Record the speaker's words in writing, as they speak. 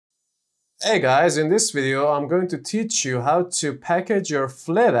Hey guys, in this video I'm going to teach you how to package your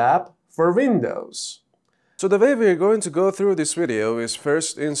Flet app for Windows. So the way we're going to go through this video is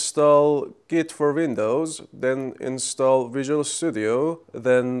first install Git for Windows, then install Visual Studio,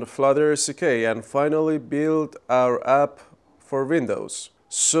 then Flutter SDK, and finally build our app for Windows.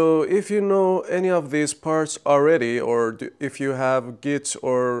 So if you know any of these parts already, or if you have Git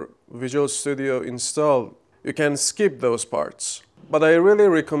or Visual Studio installed, you can skip those parts. But I really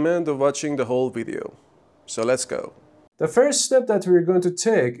recommend watching the whole video. So let's go. The first step that we're going to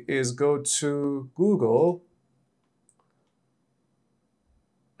take is go to Google,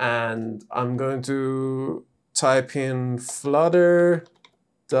 and I'm going to type in flutter.dev.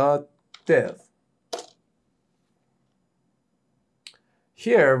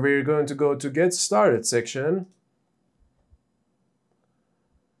 Here we're going to go to Get Started section.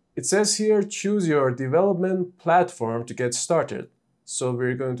 It says here, choose your development platform to get started. So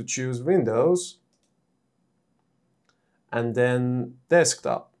we're going to choose Windows and then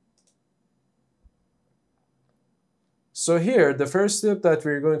desktop. So here, the first step that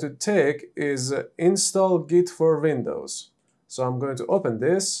we're going to take is install Git for Windows. So I'm going to open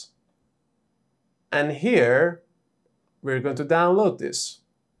this, and here we're going to download this.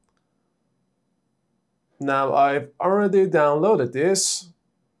 Now I've already downloaded this.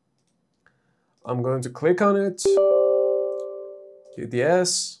 I'm going to click on it, hit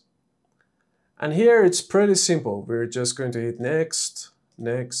yes, and here it's pretty simple. We're just going to hit next,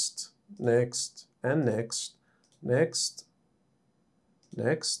 next, next, and next, next,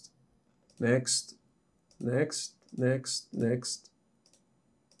 next, next, next, next, next,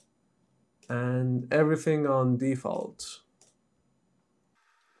 and everything on default.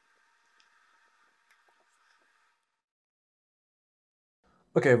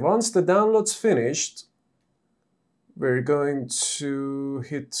 Okay, once the download's finished, we're going to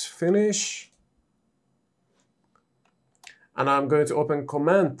hit finish, and I'm going to open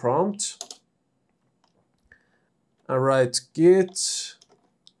command prompt and write git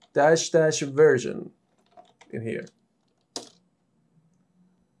 --version in here.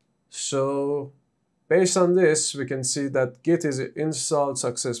 So based on this, we can see that Git is installed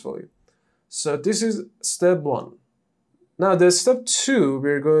successfully. So this is step 1. Now the step 2,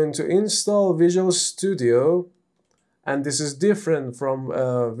 we're going to install Visual Studio, and this is different from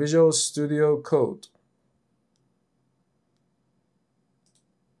Visual Studio Code.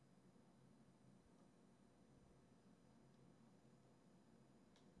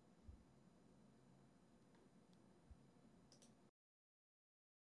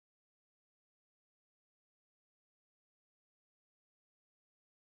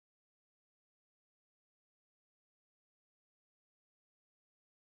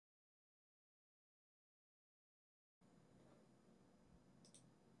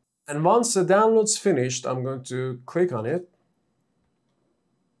 And once the download's finished, I'm going to click on it.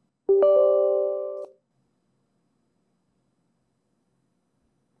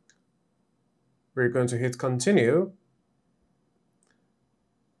 We're going to hit continue.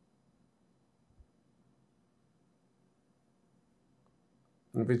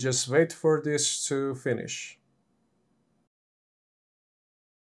 And we just wait for this to finish.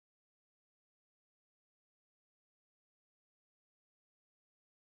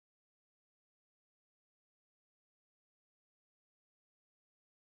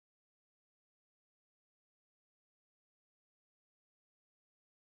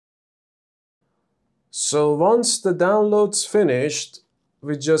 So once the download's finished,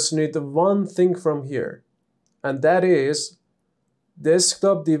 we just need one thing from here, and that is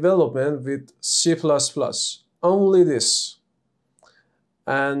desktop development with C++. Only this.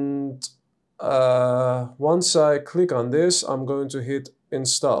 And once I click on this, I'm going to hit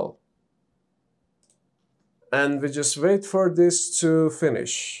install. And we just wait for this to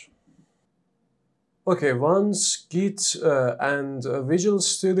finish. Okay, once Git and Visual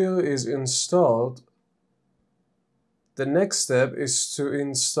Studio is installed, the next step is to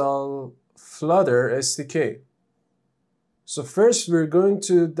install Flutter SDK. So first we're going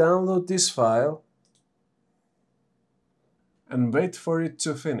to download this file and wait for it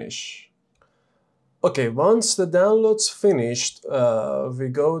to finish. Okay, once the download's finished, we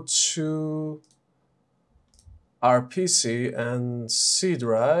go to our PC and C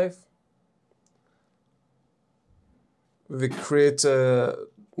drive. We create a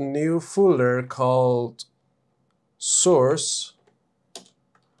new folder called source,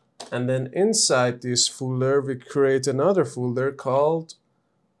 and then inside this folder we create another folder called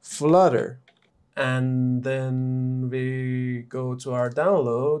Flutter, and then we go to our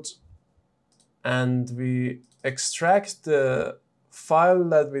downloads and we extract the file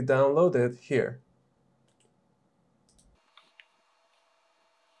that we downloaded here.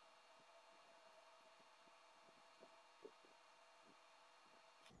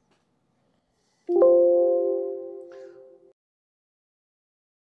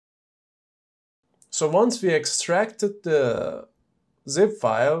 So once we extracted the zip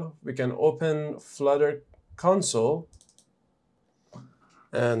file, we can open Flutter console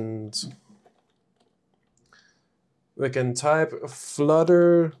and we can type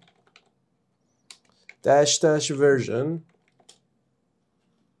flutter -- version.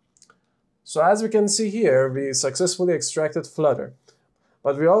 So as we can see here, we successfully extracted Flutter.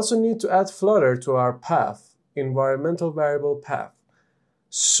 But we also need to add Flutter to our path, environmental variable path.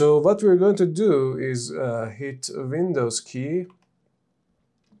 So what we're going to do is hit Windows key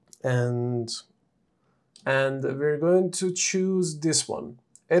and we're going to choose this one,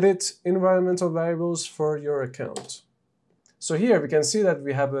 edit environmental variables for your account. So here we can see that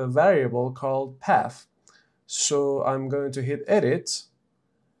we have a variable called path. So I'm going to hit edit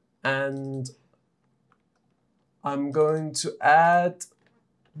and I'm going to add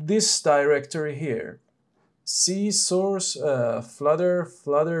this directory here, C source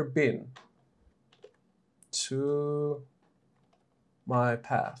flutter bin to my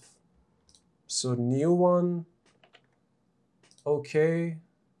path. So new one, OK,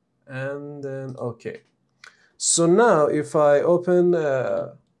 and then OK. So now if I open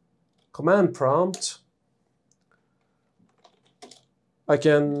command prompt, I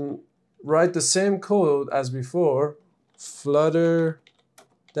can write the same code as before, flutter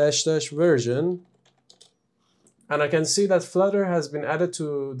 -- version, and I can see that Flutter has been added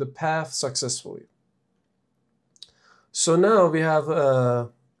to the path successfully. So now we have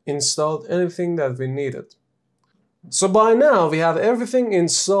installed anything that we needed. So by now we have everything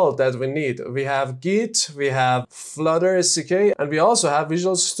installed that we need. We have Git, we have Flutter SDK, and we also have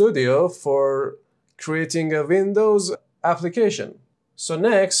Visual Studio for creating a Windows application. So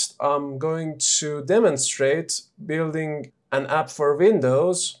next, I'm going to demonstrate building an app for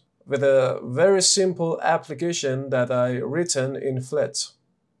Windows with a very simple application that I written in Flet.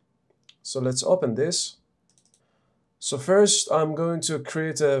 So let's open this. So first, I'm going to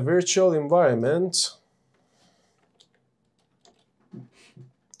create a virtual environment.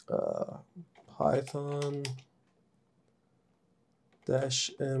 Python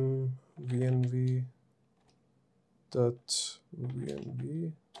 -mvenv.venv.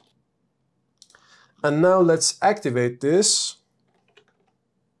 And now let's activate this.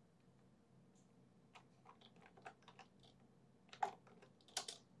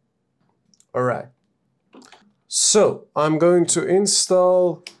 All right. So I'm going to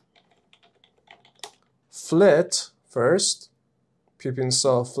install Flet first. Pip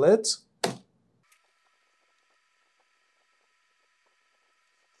install Flet.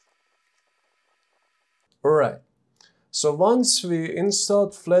 All right. So once we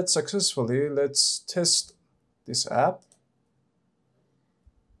installed Flet successfully, let's test this app.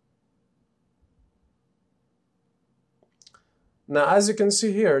 Now, as you can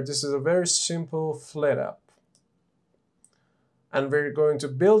see here, this is a very simple Flet app. And we're going to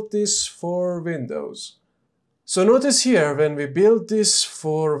build this for Windows. So notice here, when we build this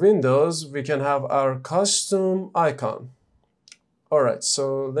for Windows, we can have our custom icon. All right,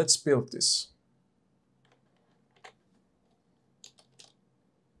 so let's build this.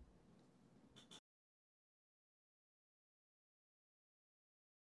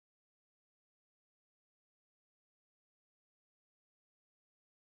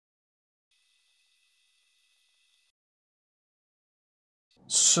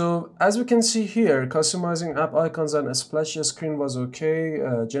 So as we can see here, customizing app icons and a splash screen was okay,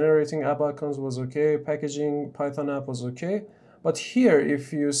 generating app icons was okay, packaging Python app was okay. But here,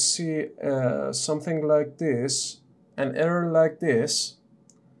 if you see something like this, an error like this,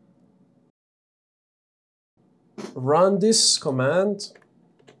 run this command,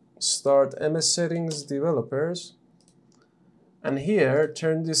 start MS settings developers, and here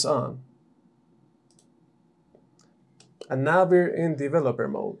turn this on. And now we're in developer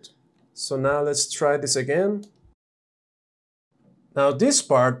mode. So now let's try this again. Now this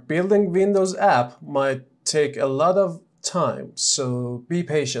part, building Windows app, might take a lot of time, so be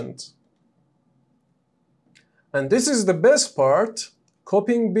patient. And this is the best part,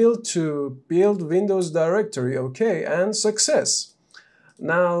 copying build to build Windows directory, okay, and success.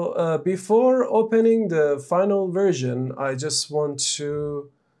 Now, before opening the final version, I just want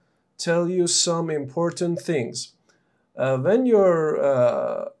to tell you some important things. When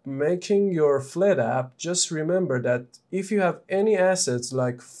you're making your Flet app, just remember that if you have any assets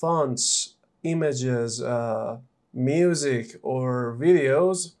like fonts, images, music or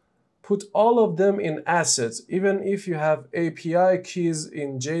videos, put all of them in assets. Even if you have API keys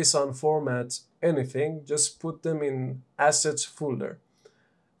in JSON format, anything, just put them in assets folder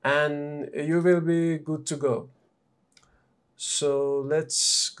and you will be good to go. So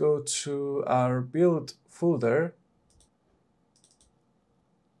let's go to our build folder.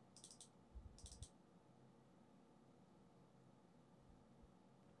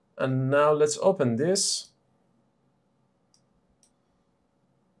 And now let's open this.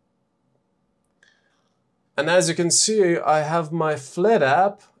 And as you can see, I have my Flet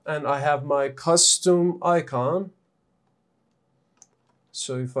app and I have my custom icon.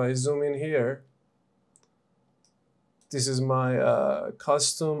 So if I zoom in here, this is my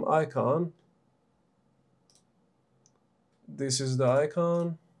custom icon. This is the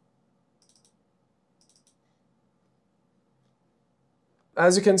icon.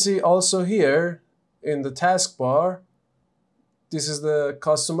 As you can see also here in the taskbar, this is the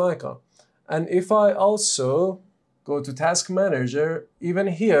custom icon. And if I also go to Task Manager, even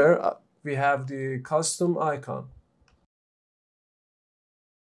here we have the custom icon.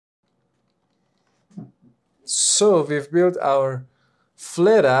 So we've built our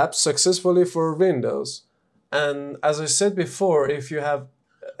Flet app successfully for Windows. And as I said before, if you have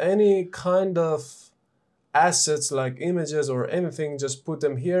any kind of assets like images or anything, just put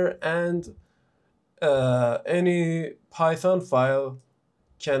them here, and any Python file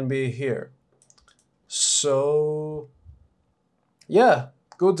can be here. So yeah,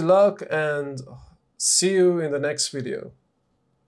 good luck and see you in the next video.